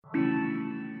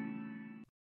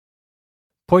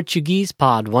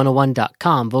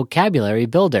PortuguesePod101.com Vocabulary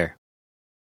Builder.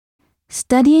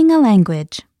 Studying a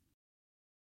language.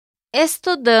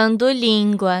 Estudando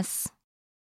línguas.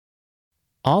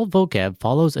 All vocab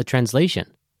follows a translation.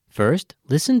 First,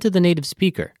 listen to the native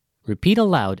speaker. Repeat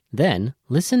aloud, then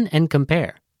listen and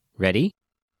compare. Ready?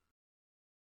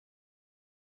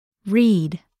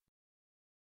 Read.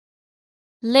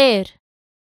 Ler.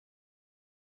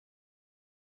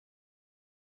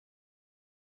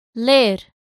 Ler.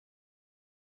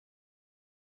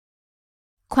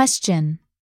 Question.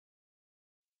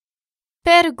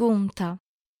 Pergunta.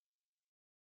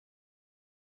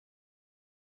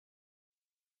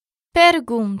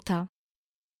 Pergunta.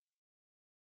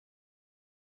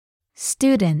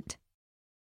 Student.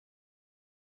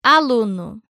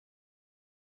 Aluno.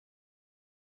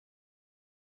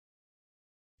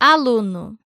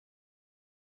 Aluno.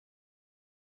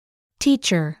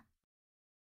 Teacher.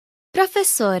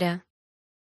 Professora.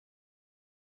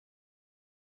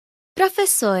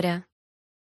 Professora.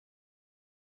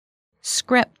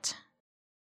 Script.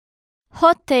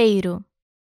 Roteiro.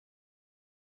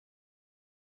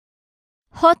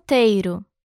 Roteiro.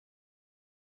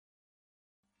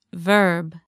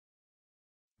 Verb.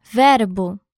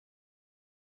 Verbo.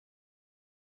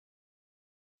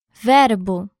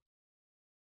 Verbo.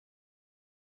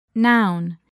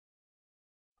 Noun.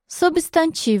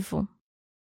 Substantivo.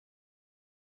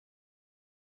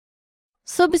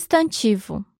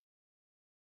 Substantivo.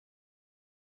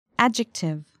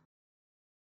 Adjective.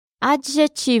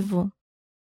 Adjetivo.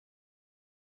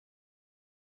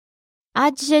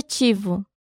 Adjetivo.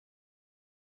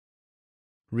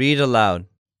 Read aloud.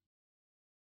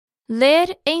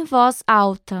 Ler em voz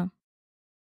alta.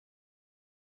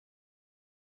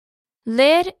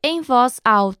 Ler em voz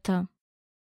alta.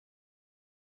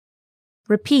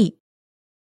 Repeat.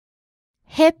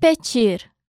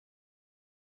 Repetir.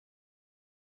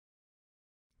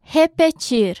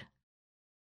 Repetir.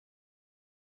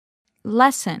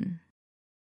 Lesson.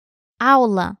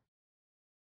 Aula.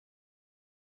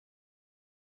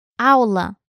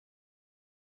 Aula.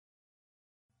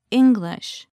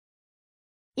 English.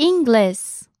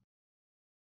 Inglês.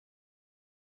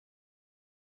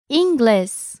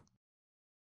 Inglês.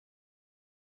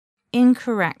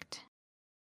 Incorrect.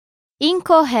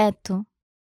 Incorreto.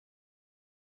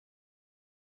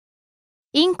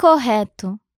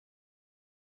 Incorreto.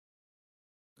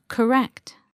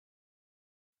 Correct.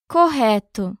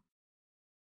 Correto.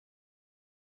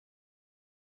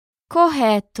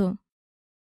 Correto.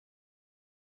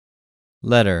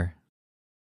 Letter.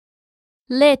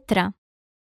 Letra.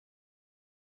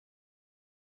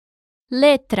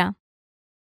 Letra.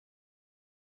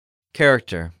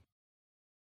 Character.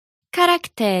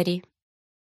 Caractere.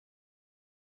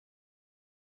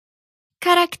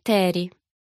 Caractere.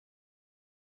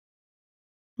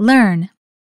 Learn.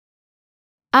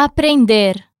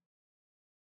 Aprender.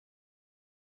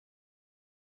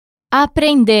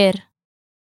 Aprender.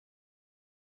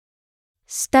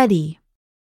 Study.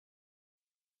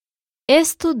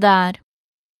 Estudar.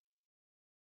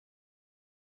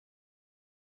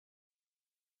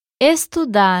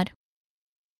 Estudar.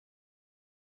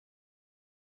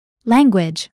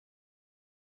 Language.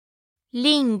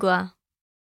 Língua.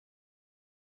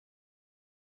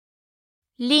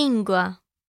 Língua.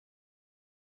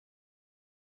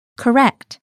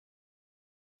 Correct.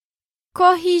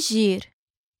 Corrigir.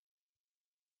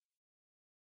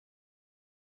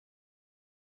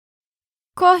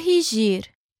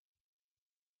 Corrigir.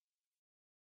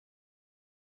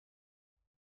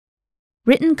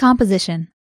 Written composition.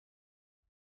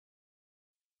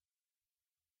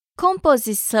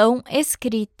 Composição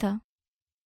escrita.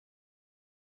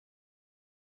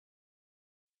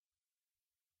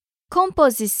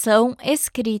 Composição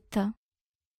escrita.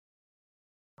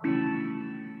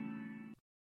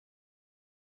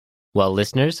 Well,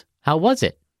 listeners, how was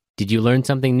it? Did you learn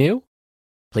something new?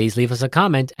 Please leave us a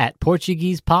comment at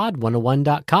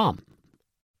PortuguesePod101.com.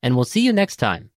 And we'll see you next time.